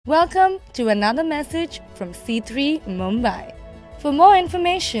Welcome to another message from C3 Mumbai. For more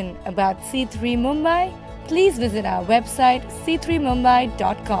information about C3 Mumbai, please visit our website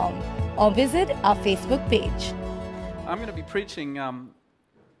c3mumbai.com or visit our Facebook page. I'm going to be preaching out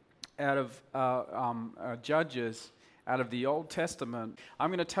of Judges, out of the Old Testament. I'm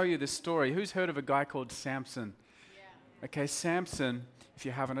going to tell you this story. Who's heard of a guy called Samson? Yeah. Okay, Samson, if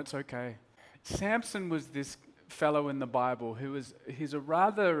you haven't, it's okay. Samson was this fellow in the Bible he's a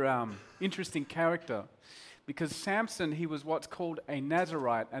rather interesting character, because Samson, he was what's called a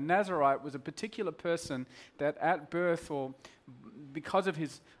Nazarite. A Nazarite was a particular person that at birth, or because of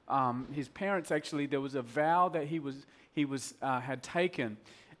his parents, actually, there was a vow that he had taken,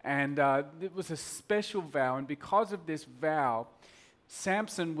 and it was a special vow. And because of this vow,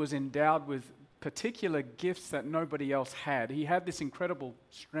 Samson was endowed with particular gifts that nobody else had. He had this incredible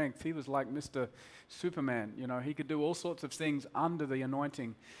strength. He was like Mr. Superman. You know, he could do all sorts of things under the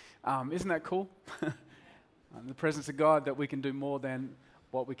anointing. Isn't that cool? In the presence of God, that we can do more than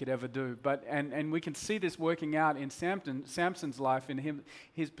what we could ever do. But and we can see this working out in Samson's life, in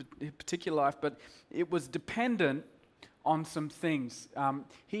his particular life. But it was dependent on some things.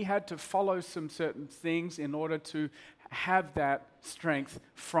 He had to follow some certain things in order to have that strength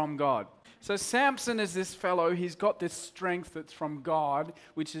from God. So Samson is this fellow, he's got this strength that's from God,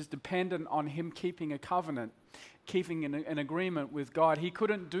 which is dependent on him keeping a covenant, keeping an agreement with God. He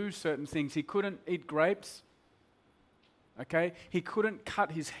couldn't do certain things. He couldn't eat grapes, okay? He couldn't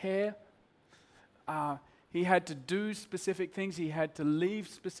cut his hair. He had to do specific things. He had to leave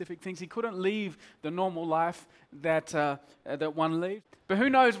specific things. He couldn't leave the normal life that one lives. But who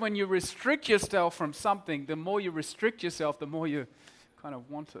knows, when you restrict yourself from something, the more you restrict yourself, the more you kind of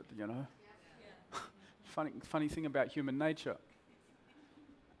want it, you know? Funny thing about human nature.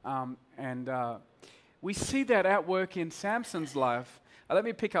 We see that at work in Samson's life. Let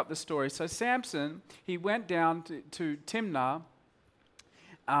me pick up the story. So Samson, he went down to Timnah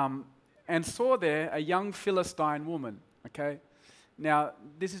and saw there a young Philistine woman, okay? Now,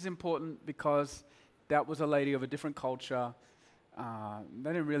 this is important because that was a lady of a different culture. They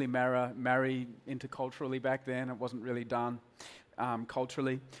didn't really marry interculturally back then. It wasn't really done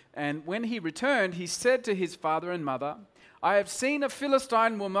culturally. And when he returned, he said to his father and mother, "I have seen a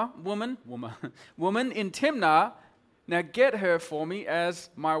Philistine woman in Timnah. Now get her for me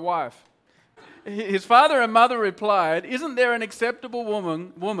as my wife." His father and mother replied, "Isn't there an acceptable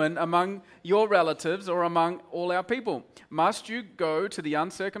woman among your relatives or among all our people? Must you go to the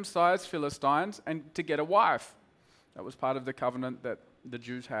uncircumcised Philistines and to get a wife?" That was part of the covenant that the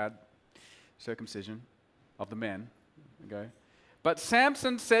Jews had, circumcision of the men. Okay. But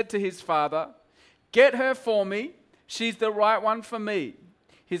Samson said to his father, "Get her for me. She's the right one for me."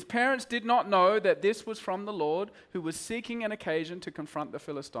 His parents did not know that this was from the Lord, who was seeking an occasion to confront the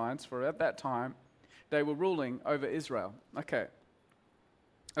Philistines, for at that time they were ruling over Israel. Okay,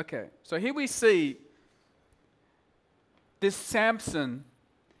 so here we see this Samson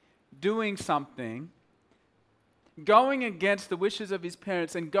doing something, going against the wishes of his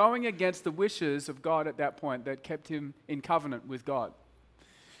parents and going against the wishes of God at that point that kept him in covenant with God.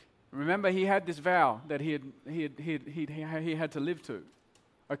 Remember, he had this vow that he had to live to.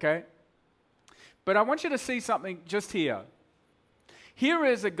 Okay? But I want you to see something just here. Here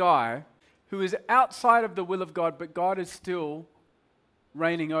is a guy who is outside of the will of God, but God is still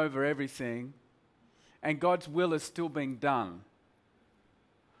reigning over everything, and God's will is still being done.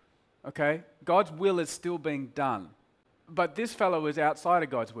 Okay? God's will is still being done. But this fellow is outside of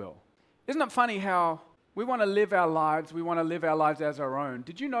God's will. Isn't it funny how we want to live our lives as our own?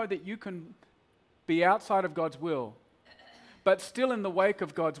 Did you know that you can be outside of God's will, but still in the wake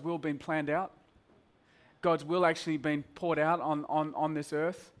of God's will being planned out? God's will actually being poured out on this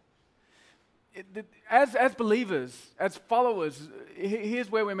earth? As believers, as followers,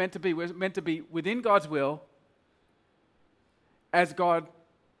 here's where we're meant to be. We're meant to be within God's will as God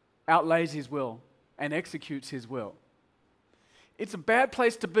outlays His will and executes His will. It's a bad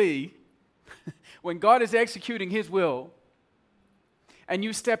place to be when God is executing His will and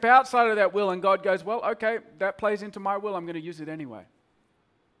you step outside of that will and God goes, "Well, okay, that plays into my will, I'm going to use it anyway."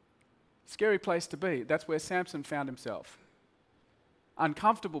 Scary place to be. That's where Samson found himself.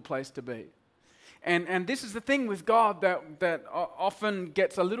 Uncomfortable place to be. And this is the thing with God that often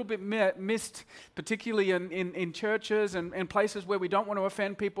gets a little bit missed, particularly in churches and places where we don't want to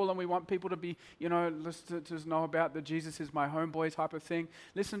offend people and we want people to be, let's just know about the Jesus is my homeboy type of thing.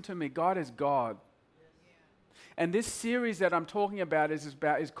 Listen to me, God is God. And this series that I'm talking about is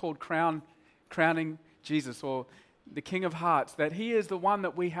called Crowning Jesus, or the King of Hearts, that He is the one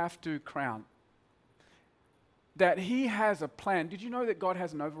that we have to crown. that he has a plan. Did you know that God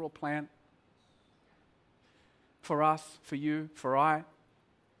has an overall plan for us, for you, for I,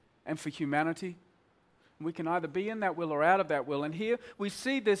 and for humanity? We can either be in that will or out of that will. And here we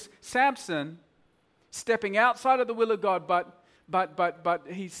see this Samson stepping outside of the will of God, but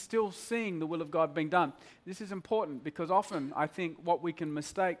he's still seeing the will of God being done. This is important because often I think what we can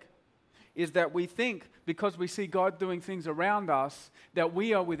mistake is that we think because we see God doing things around us that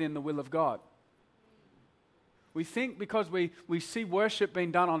we are within the will of God. We think because we see worship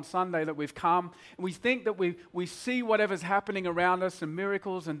being done on Sunday that we've come, and we think that we see whatever's happening around us and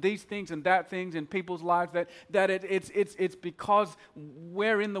miracles and these things and that things in people's lives that it's because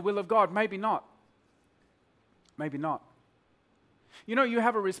we're in the will of God. Maybe not. Maybe not. You know, you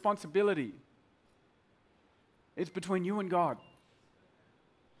have a responsibility. It's between you and God.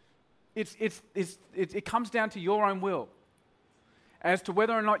 It comes down to your own will as to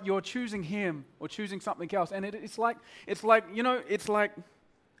whether or not you're choosing Him or choosing something else. And it's like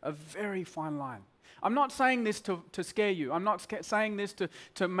a very fine line. I'm not saying this to scare you. I'm not saying this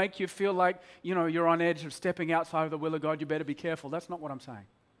to make you feel like, you're on edge of stepping outside of the will of God. You better be careful. That's not what I'm saying.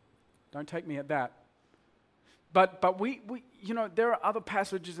 Don't take me at that. But we there are other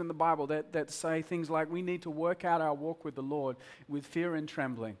passages in the Bible that say things like we need to work out our walk with the Lord with fear and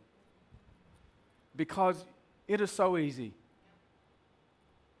trembling. Because it is so easy.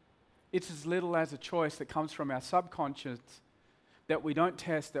 It's as little as a choice that comes from our subconscious that we don't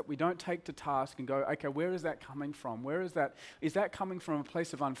test, that we don't take to task and go, okay, where is that coming from? Where is that? Is that coming from a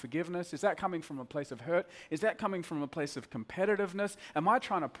place of unforgiveness? Is that coming from a place of hurt? Is that coming from a place of competitiveness? Am I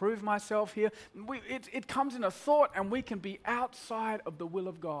trying to prove myself here? It comes in a thought and we can be outside of the will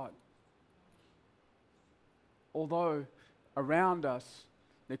of God. Although around us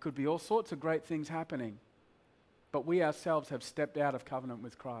there could be all sorts of great things happening, but we ourselves have stepped out of covenant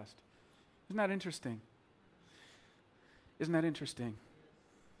with Christ. Isn't that interesting? Isn't that interesting?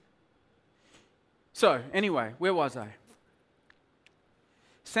 So, anyway, where was I?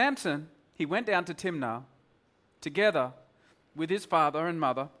 Samson, he went down to Timnah together with his father and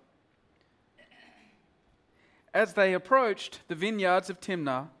mother. As they approached the vineyards of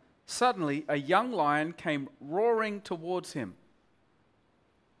Timnah, suddenly a young lion came roaring towards him.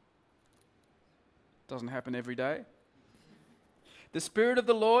 Doesn't happen every day. The Spirit of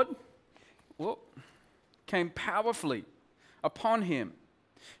the Lord came powerfully upon him,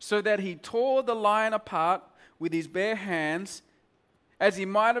 so that he tore the lion apart with his bare hands, as he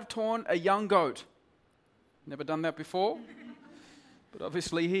might have torn a young goat. Never done that before? But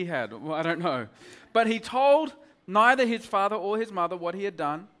obviously he had. Well, I don't know. But he told neither his father or his mother what he had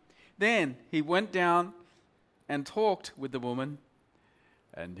done. Then he went down and talked with the woman,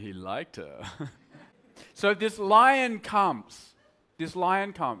 and he liked her. So this lion comes. The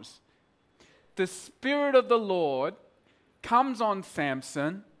Spirit of the Lord comes on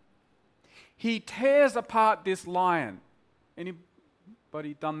Samson. He tears apart this lion.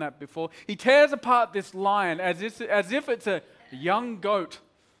 Anybody done that before? He tears apart this lion as if it's a young goat.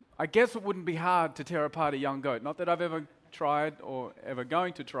 I guess it wouldn't be hard to tear apart a young goat. Not that I've ever tried or ever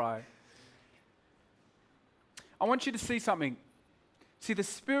going to try. I want you to see something. See, the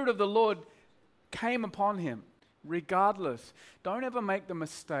Spirit of the Lord came upon him regardless. Don't ever make the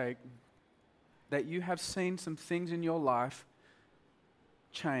mistake that you have seen some things in your life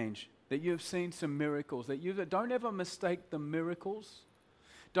change, that you have seen some miracles, don't ever mistake the miracles.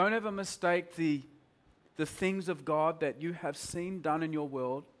 Don't ever mistake the things of God that you have seen done in your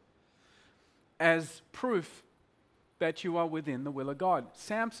world as proof that you are within the will of God.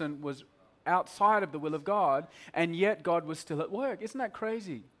 Samson was outside of the will of God, and yet God was still at work. Isn't that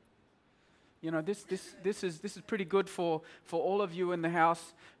crazy? This is pretty good for all of you in the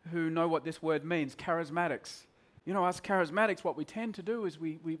house who know what this word means, charismatics. Us charismatics, what we tend to do is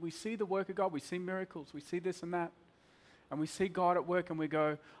we see the work of God, we see miracles, we see this and that, and we see God at work and we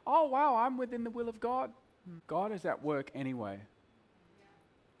go, oh wow, I'm within the will of God. God is at work anyway.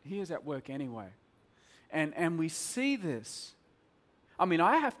 He is at work anyway. And we see this. I mean,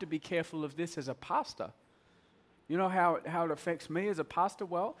 I have to be careful of this as a pastor. You know how it affects me as a pastor?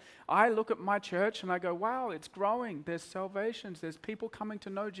 Well, I look at my church and I go, wow, it's growing. There's salvations. There's people coming to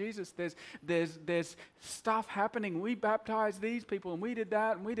know Jesus. There's stuff happening. We baptized these people and we did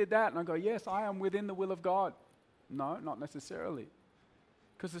that and we did that. And I go, yes, I am within the will of God. No, not necessarily.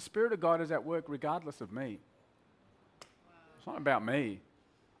 Because the Spirit of God is at work regardless of me. It's not about me.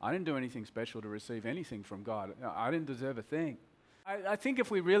 I didn't do anything special to receive anything from God. I didn't deserve a thing. I think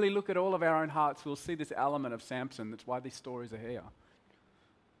if we really look at all of our own hearts, we'll see this element of Samson. That's why these stories are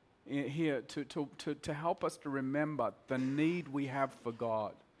here to help us to remember the need we have for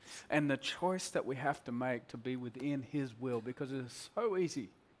God. and the choice that we have to make to be within His will, because it is so easy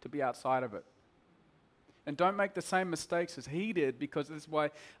to be outside of it. And don't make the same mistakes as he did, because this is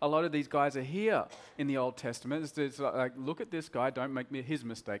why a lot of these guys are here in the Old Testament. It's like, look at this guy, don't make his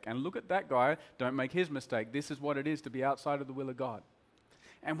mistake. And look at that guy, don't make his mistake. This is what it is to be outside of the will of God.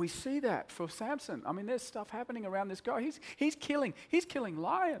 And we see that for Samson. I mean, there's stuff happening around this guy. He's killing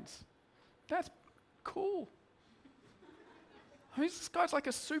lions. That's cool. I mean, this guy's like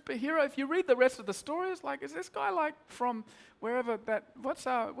a superhero. If you read the rest of the story, it's like, is this guy like from wherever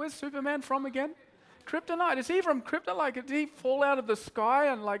where's Superman from again? Kryptonite. Is he from Kryptonite? Like, did he fall out of the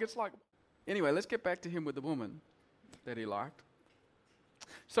sky? And like, it's like... Anyway, let's get back to him with the woman that he liked.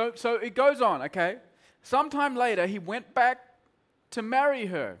 So it goes on, okay? Sometime later, he went back to marry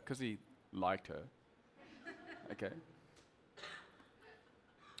her because he liked her. Okay.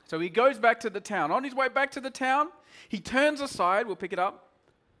 So he goes back to the town. On his way back to the town, he turns aside, we'll pick it up,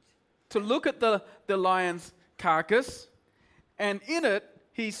 to look at the lion's carcass. And in it,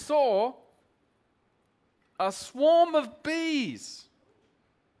 he saw a swarm of bees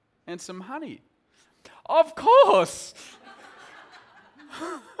and some honey. Of course!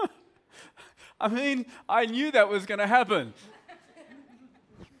 I mean, I knew that was going to happen.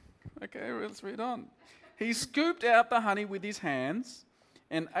 Okay, let's read on. He scooped out the honey with his hands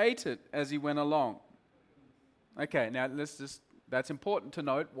and ate it as he went along. Okay, now that's important to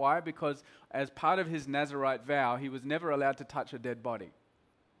note. Why? Because as part of his Nazirite vow, he was never allowed to touch a dead body.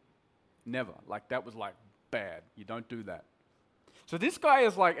 Never. Like, that was like bad. You don't do that. So this guy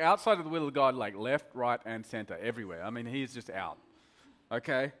is like outside of the will of God, like left, right, and center, everywhere. I mean, he's just out.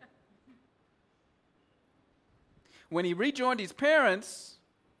 Okay? When he rejoined his parents,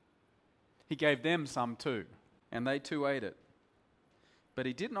 he gave them some too, and they too ate it. But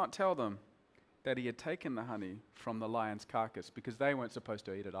he did not tell them that he had taken the honey from the lion's carcass, because they weren't supposed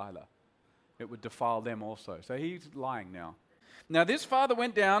to eat it either. It would defile them also. So he's lying now. Now this father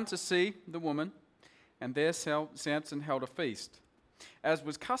went down to see the woman, and there Samson held a feast. As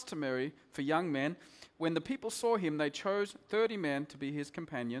was customary for young men, when the people saw him, they chose 30 men to be his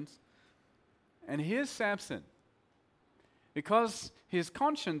companions. And here's Samson, because his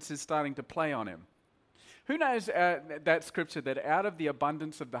conscience is starting to play on him. Who knows that scripture that out of the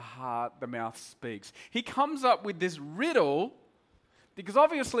abundance of the heart, the mouth speaks? He comes up with this riddle, because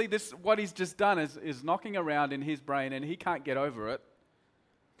obviously what he's just done is knocking around in his brain, and he can't get over it.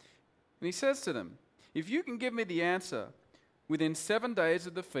 And he says to them, if you can give me the answer within 7 days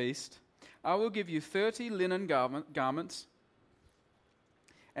of the feast, I will give you 30 linen garments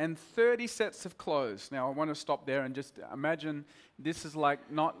and 30 sets of clothes. Now, I want to stop there and just imagine this is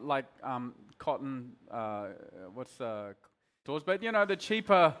not like cotton, stores, but the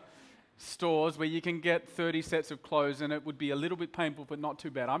cheaper stores where you can get 30 sets of clothes, and it would be a little bit painful, but not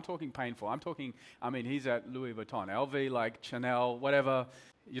too bad. I'm talking painful. He's at Louis Vuitton, LV, like Chanel, whatever.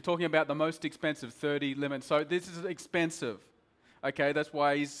 You're talking about the most expensive 30 limits. So this is expensive. Okay, that's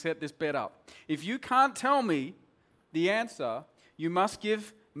why he's set this bet up. If you can't tell me the answer, you must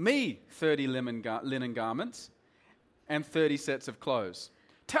give me 30 linen garments and 30 sets of clothes.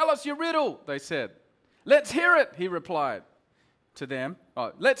 Tell us your riddle, they said. Let's hear it, he replied to them.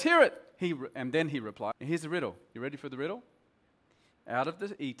 Oh, let's hear it. And then he replied, here's the riddle. You ready for the riddle? Out of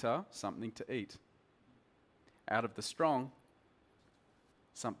the eater, something to eat. Out of the strong,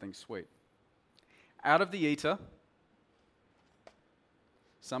 something sweet. Out of the eater,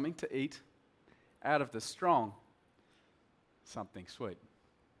 something to eat. Out of the strong, something sweet.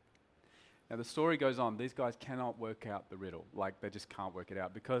 Now the story goes on. These guys cannot work out the riddle. Like, they just can't work it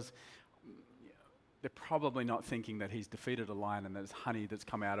out, because they're probably not thinking that he's defeated a lion and there's honey that's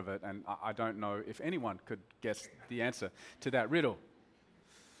come out of it. And I don't know if anyone could guess the answer to that riddle.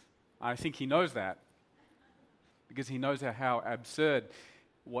 I think he knows that, because he knows how absurd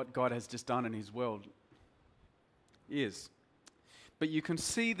what God has just done in his world is. But you can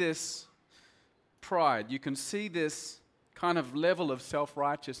see this pride. You can see this kind of level of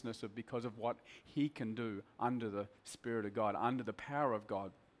self-righteousness because of what he can do under the Spirit of God, under the power of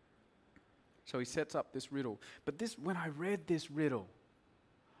God. So he sets up this riddle. But when I read this riddle,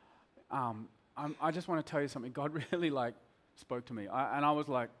 I just want to tell you something. God really spoke to me. And I was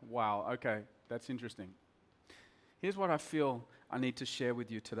like, wow, okay, that's interesting. Here's what I feel I need to share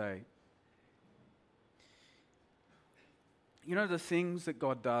with you today. You know, the things that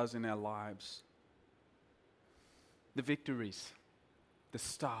God does in our lives, the victories, the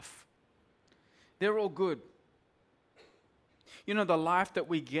stuff, they're all good. You know, the life that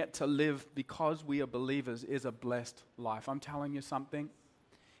we get to live because we are believers is a blessed life. I'm telling you something.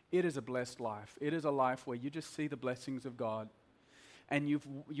 It is a blessed life. It is a life where you just see the blessings of God. and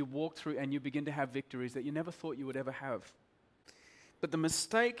you walk through and you begin to have victories that you never thought you would ever have. But the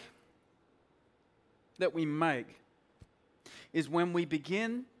mistake that we make is when we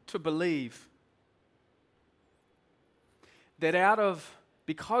begin to believe that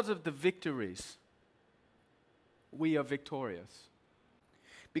because of the victories, we are victorious.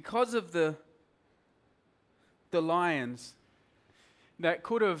 Because of the lions that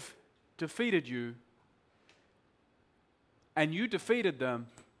could have defeated you, and you defeated them,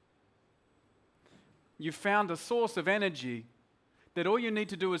 you found a source of energy that all you need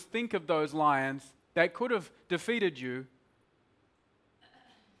to do is think of those lions that could have defeated you,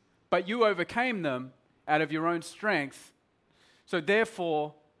 but you overcame them out of your own strength, so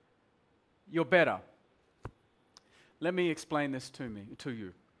therefore, you're better. Let me explain this to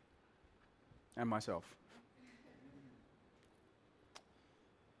you, and myself.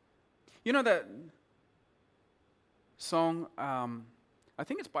 You know that song, I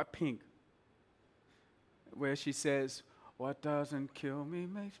think it's by Pink, where she says, "What doesn't kill me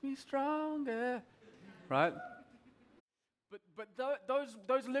makes me stronger," right? But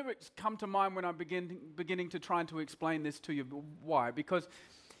those lyrics come to mind when I'm beginning to try to explain this to you. Why? Because,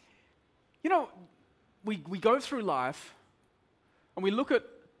 we go through life and we look at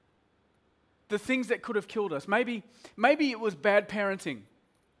the things that could have killed us. Maybe it was bad parenting.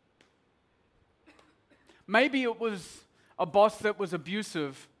 Maybe it was a boss that was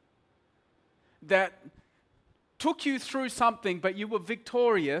abusive, that took you through something, but you were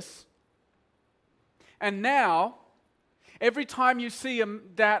victorious. And now, every time you see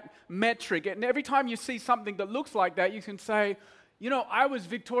that metric, and every time you see something that looks like that, you can say, I was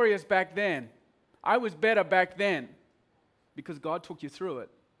victorious back then. I was better back then because God took you through it.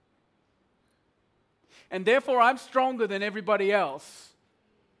 And therefore, I'm stronger than everybody else.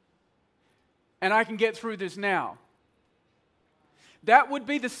 And I can get through this now. That would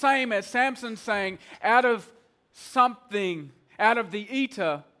be the same as Samson saying, out of the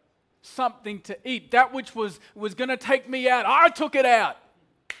eater, something to eat. That which was going to take me out, I took it out.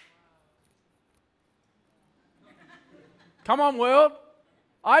 Come on, world.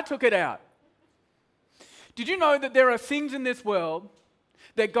 I took it out. Did you know that there are things in this world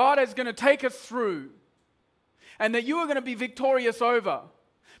that God is going to take us through and that you are going to be victorious over?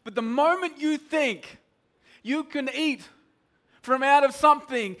 But the moment you think you can eat from out of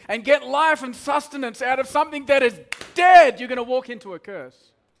something and get life and sustenance out of something that is dead, you're going to walk into a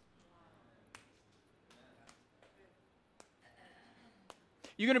curse.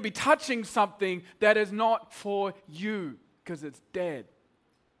 You're going to be touching something that is not for you because it's dead.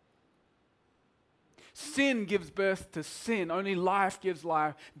 Sin gives birth to sin. Only life gives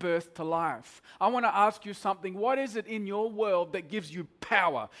birth to life. I want to ask you something. What is it in your world that gives you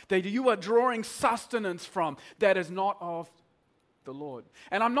power, that you are drawing sustenance from, that is not of the Lord?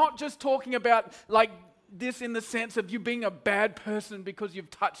 And I'm not just talking about like this in the sense of you being a bad person because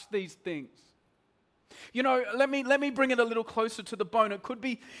you've touched these things. Let me bring it a little closer to the bone. It could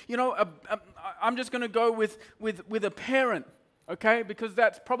be, I'm just going to go with a parent. Okay, because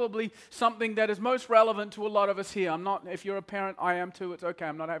that's probably something that is most relevant to a lot of us here. If you're a parent, I am too, it's okay,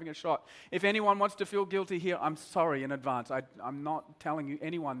 I'm not having a shot. If anyone wants to feel guilty here, I'm sorry in advance. I'm not telling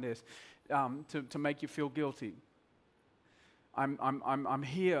anyone this to make you feel guilty. I'm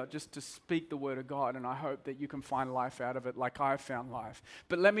here just to speak the word of God, and I hope that you can find life out of it like I found life.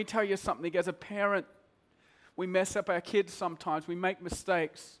 But let me tell you something, as a parent, we mess up our kids sometimes, we make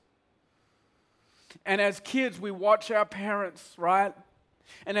mistakes. And as kids, we watch our parents, right?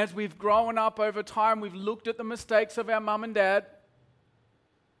 And as we've grown up over time, we've looked at the mistakes of our mum and dad,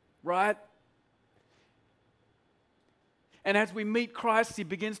 right? And as we meet Christ, He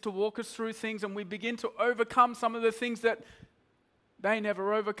begins to walk us through things, and we begin to overcome some of the things that they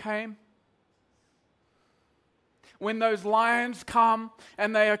never overcame. When those lions come,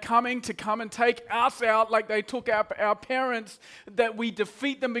 and they are coming to come and take us out like they took our parents, that we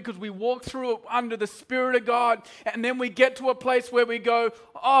defeat them because we walk through it under the Spirit of God, and then we get to a place where we go,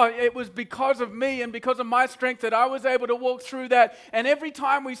 oh, it was because of me and because of my strength that I was able to walk through that. And every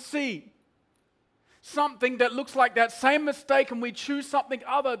time we see something that looks like that same mistake and we choose something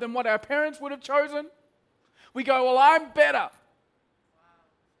other than what our parents would have chosen, we go, well, I'm better.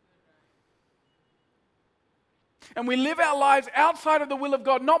 And we live our lives outside of the will of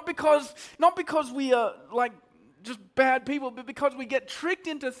God, not because we are like just bad people, but because we get tricked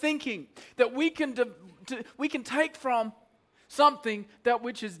into thinking that we can take from something that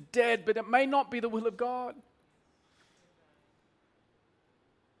which is dead, but it may not be the will of God.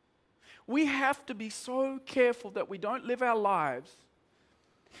 We have to be so careful that we don't live our lives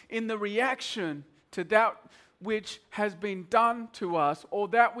in the reaction to that which has been done to us or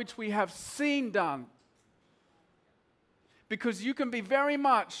that which we have seen done. Because you can be very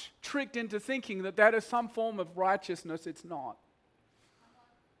much tricked into thinking that that is some form of righteousness. It's not.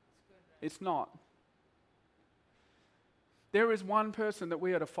 It's not. There is one person that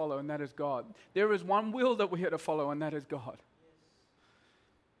we are to follow, and that is God. There is one will that we are to follow, and that is God.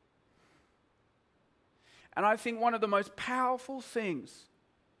 And I think one of the most powerful things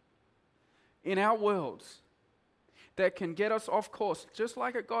in our worlds that can get us off course, just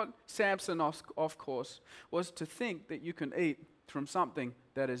like it got Samson off course, was to think that you can eat from something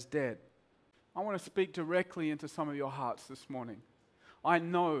that is dead. I want to speak directly into some of your hearts this morning. I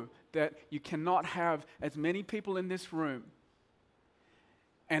know that you cannot have as many people in this room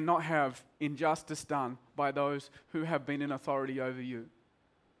and not have injustice done by those who have been in authority over you.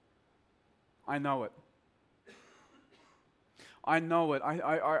 I know it. I know it.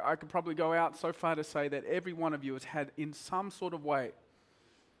 I could probably go out so far to say that every one of you has had in some sort of way,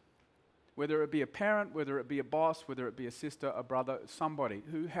 whether it be a parent, whether it be a boss, whether it be a sister, a brother, somebody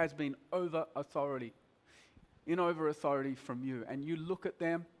who has been over authority from you. And you look at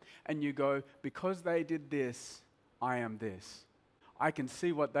them and you go, because they did this, I am this. I can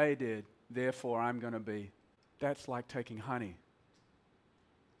see what they did, therefore I'm going to be. That's like taking honey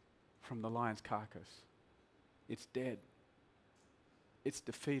from the lion's carcass. It's dead. It's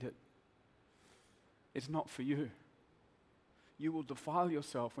defeated. It's not for you. You will defile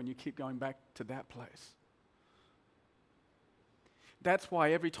yourself when you keep going back to that place. That's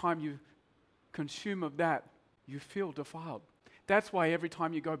why every time you consume of that, you feel defiled. That's why every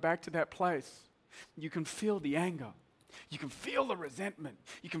time you go back to that place, you can feel the anger. You can feel the resentment.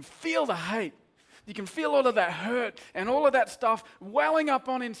 You can feel the hate. You can feel all of that hurt and all of that stuff welling up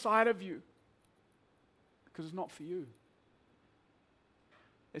on inside of you. Because it's not for you.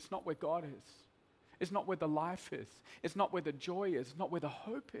 It's not where God is. It's not where the life is. It's not where the joy is. It's not where the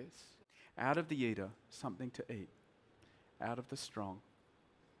hope is. Out of the eater, something to eat. Out of the strong,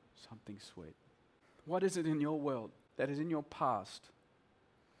 something sweet. What is it in your world that is in your past?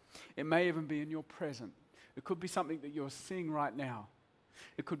 It may even be in your present. It could be something that you're seeing right now.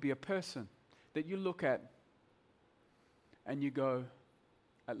 It could be a person that you look at and you go,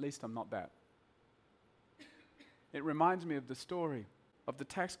 at least I'm not that. It reminds me of the story of the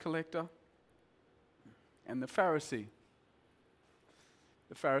tax collector and the Pharisee.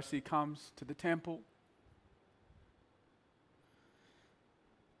 The Pharisee comes to the temple.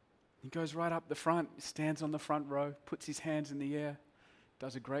 He goes right up the front, stands on the front row, puts his hands in the air,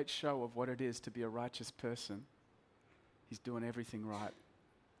 does a great show of what it is to be a righteous person. He's doing everything right.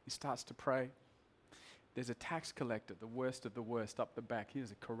 He starts to pray. There's a tax collector, the worst of the worst, up the back.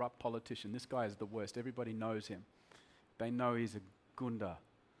 He's a corrupt politician. This guy is the worst. Everybody knows him. They know he's a gunda.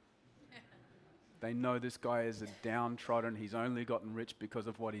 They know this guy is a downtrodden. He's only gotten rich because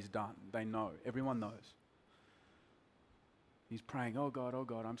of what he's done. They know. Everyone knows. He's praying, oh God,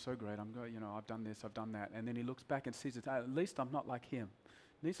 I'm so great. I've done this, I've done that. And then he looks back and sees it. At least I'm not like him.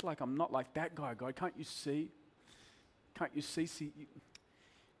 At least like I'm not like that guy. God, can't you see? Can't you see?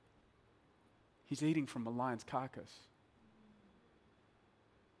 He's eating from a lion's carcass.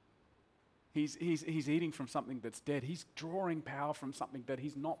 He's eating from something that's dead. He's drawing power from something that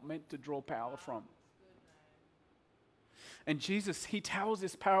he's not meant to draw power from. And Jesus, he tells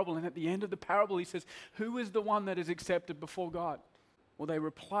this parable, and at the end of the parable, he says, who is the one that is accepted before God? Well, they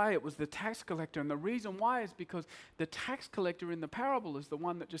reply, it was the tax collector. And the reason why is because the tax collector in the parable is the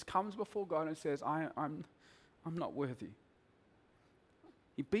one that just comes before God and says, I'm not worthy.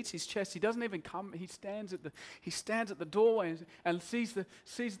 He beats his chest. He doesn't even come. He stands at the doorway and sees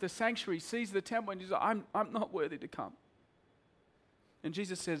the sanctuary, sees the temple, and he's like, I'm not worthy to come. And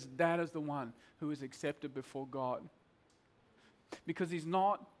Jesus says, that is the one who is accepted before God. Because he's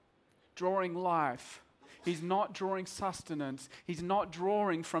not drawing life. He's not drawing sustenance. He's not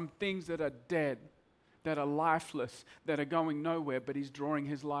drawing from things that are dead, that are lifeless, that are going nowhere, but he's drawing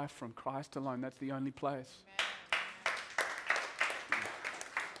his life from Christ alone. That's the only place.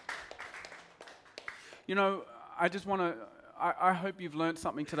 You know, I hope you've learned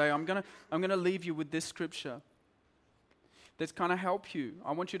something today. I'm gonna leave you with this scripture that's going to help you.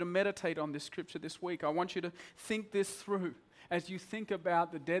 I want you to meditate on this scripture this week. I want you to think this through as you think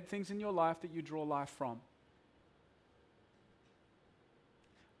about the dead things in your life that you draw life from.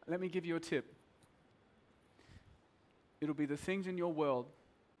 Let me give you a tip. It'll be the things in your world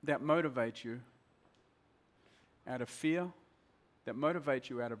that motivate you out of fear, that motivate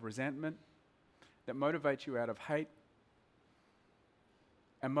you out of resentment, that motivate you out of hate,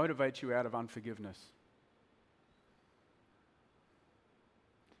 and motivate you out of unforgiveness.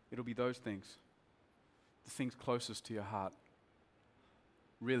 It'll be those things the things closest to your heart,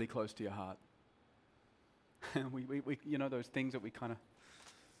 really close to your heart. And we you know, those things that we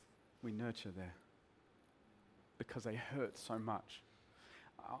nurture there because they hurt so much.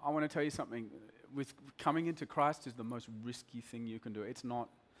 I want to tell you something. With coming into Christ is the most risky thing you can do. It's not.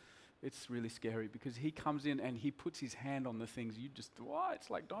 It's really scary because he comes in and he puts his hand on the things you just, what?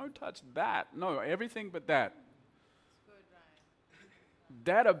 It's like, don't touch that. No, everything but that.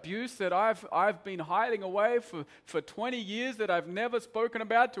 That abuse that I've been hiding away for 20 years that I've never spoken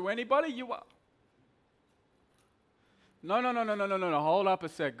about to anybody, you are. No. Hold up a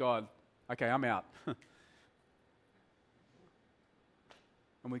sec, God. Okay, I'm out.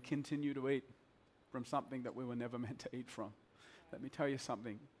 And we continue to eat from something that we were never meant to eat from. Let me tell you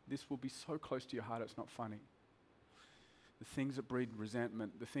something. This will be so close to your heart, it's not funny. The things that breed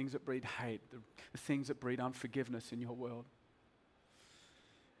resentment, the things that breed hate, the things that breed unforgiveness in your world.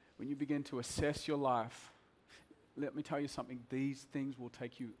 When you begin to assess your life, let me tell you something. These things will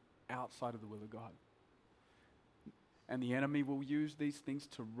take you outside of the will of God. And the enemy will use these things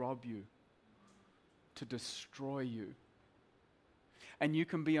to rob you, to destroy you. And you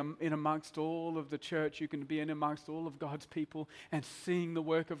can be in amongst all of the church, you can be in amongst all of God's people and seeing the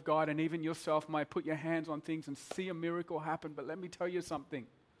work of God, and even yourself might put your hands on things and see a miracle happen. But let me tell you something.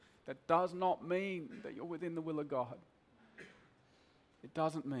 That does not mean that you're within the will of God. It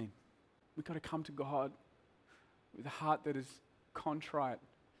doesn't mean. We've got to come to God with a heart that is contrite,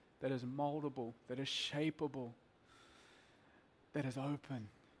 that is moldable, that is shapeable, that is open.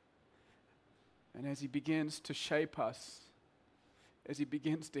 And as he begins to shape us, as he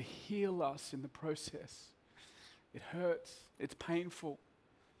begins to heal us in the process, it hurts, it's painful.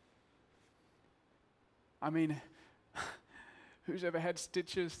 I mean, who's ever had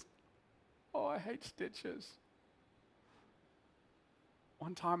stitches? Oh, I hate stitches.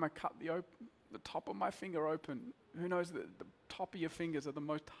 One time I cut the top of my finger open. Who knows that the top of your fingers are the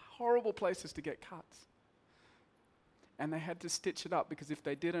most horrible places to get cuts. And they had to stitch it up because if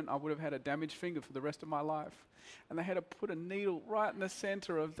they didn't, I would have had a damaged finger for the rest of my life. And they had to put a needle right in the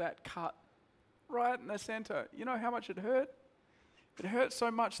center of that cut. Right in the center. You know how much it hurt? It hurt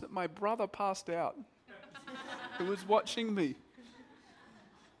so much that my brother passed out. Who was watching me.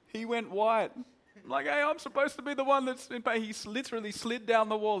 He went white. I'm like, hey, I'm supposed to be the one that's in pain. He literally slid down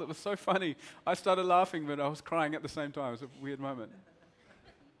the wall. It was so funny. I started laughing, but I was crying at the same time. It was a weird moment.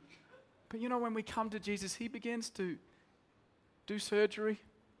 But you know, when we come to Jesus, he begins to do surgery.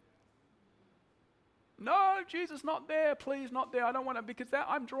 No, Jesus, not there. Please, not there. I don't want to, because that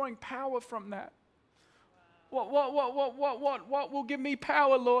I'm drawing power from that. What will give me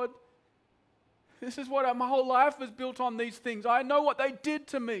power, Lord? This is what my whole life was built on, these things. I know what they did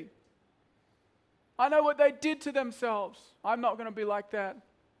to me. I know what they did to themselves. I'm not going to be like that.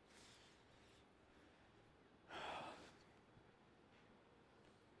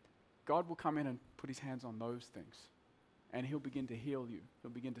 God will come in and put his hands on those things. And he'll begin to heal you.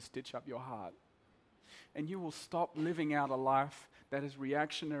 He'll begin to stitch up your heart. And you will stop living out a life that is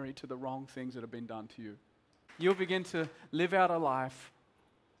reactionary to the wrong things that have been done to you. You'll begin to live out a life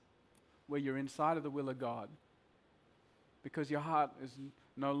where you're inside of the will of God. Because your heart is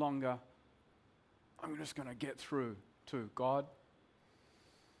no longer, I'm just going to get through to God.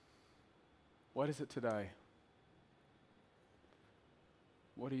 What is it today?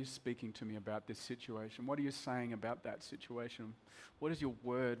 What are you speaking to me about this situation? What are you saying about that situation? What is your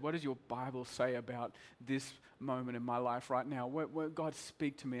word? What does your Bible say about this moment in my life right now? Where God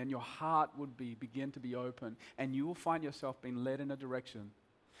speak to me and your heart would begin to be open, and you will find yourself being led in a direction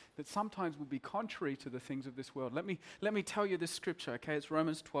that sometimes will be contrary to the things of this world. Let me tell you this scripture, okay? It's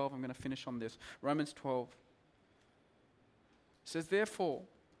Romans 12. I'm going to finish on this. Romans 12. It says, therefore,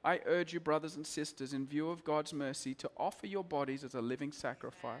 I urge you, brothers and sisters, in view of God's mercy, to offer your bodies as a living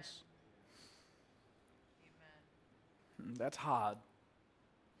sacrifice. Amen. That's hard.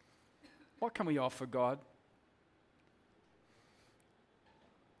 What can we offer God?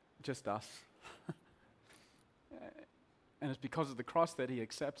 Just us. And it's because of the cross that he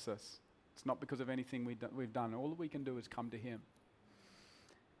accepts us. It's not because of anything we've done. All that we can do is come to him.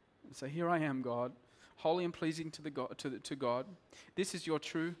 And say, here I am, God, holy and pleasing to God. This is your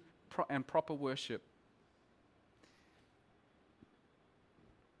true and proper worship.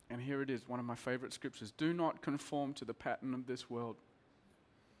 And here it is, one of my favorite scriptures. Do not conform to the pattern of this world.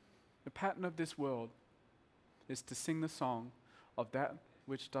 The pattern of this world is to sing the song of that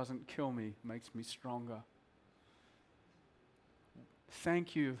which doesn't kill me, makes me stronger.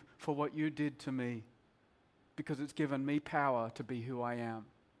 Thank you for what you did to me, because it's given me power to be who I am.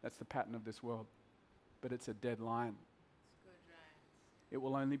 That's the pattern of this world. But it's a dead line. It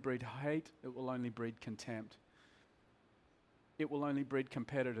will only breed hate. It will only breed contempt. It will only breed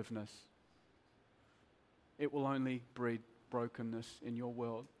competitiveness. It will only breed brokenness in your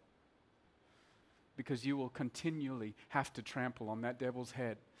world. Because you will continually have to trample on that devil's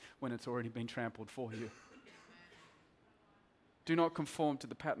head when it's already been trampled for you. Do not conform to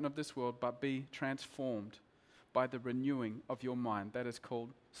the pattern of this world, but be transformed by the renewing of your mind. That is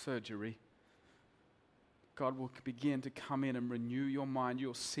called surgery. God will begin to come in and renew your mind.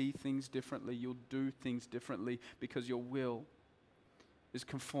 You'll see things differently. You'll do things differently because your will is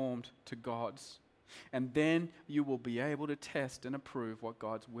conformed to God's. And then you will be able to test and approve what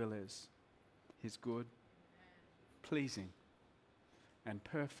God's will is. His good, pleasing, and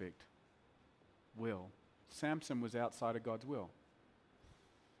perfect will. Samson was outside of God's will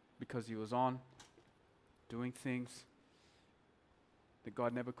because he was on doing things that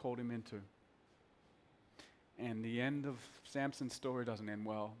God never called him into. And the end of Samson's story doesn't end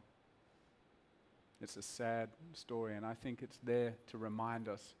well. It's a sad story, and I think it's there to remind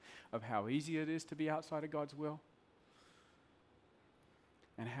us of how easy it is to be outside of God's will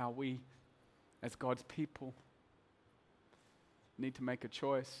and how we, as God's people, need to make a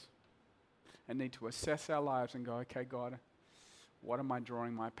choice and need to assess our lives and go, okay, God, what am I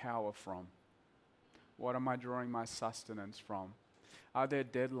drawing my power from? What am I drawing my sustenance from? Are there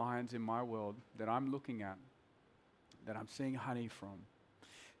deadlines in my world that I'm looking at, that I'm seeing honey from?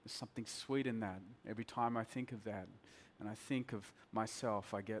 There's something sweet in that. Every time I think of that and I think of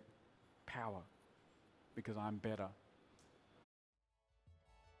myself, I get power because I'm better.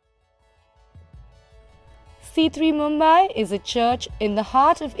 C3 Mumbai is a church in the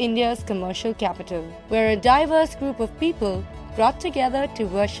heart of India's commercial capital, where a diverse group of people brought together to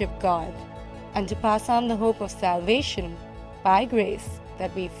worship God and to pass on the hope of salvation by grace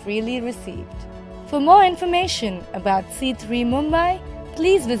that we freely received. For more information about C3 Mumbai,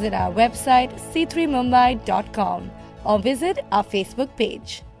 please visit our website c3mumbai.com or visit our Facebook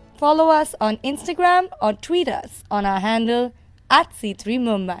page. Follow us on Instagram or tweet us on our handle @C3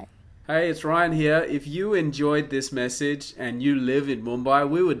 Mumbai. Hey, it's Ryan here. If you enjoyed this message and you live in Mumbai,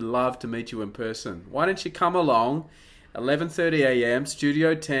 we would love to meet you in person. Why don't you come along, 11:30 a.m.,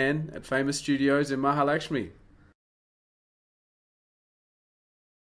 Studio 10 at Famous Studios in Mahalakshmi.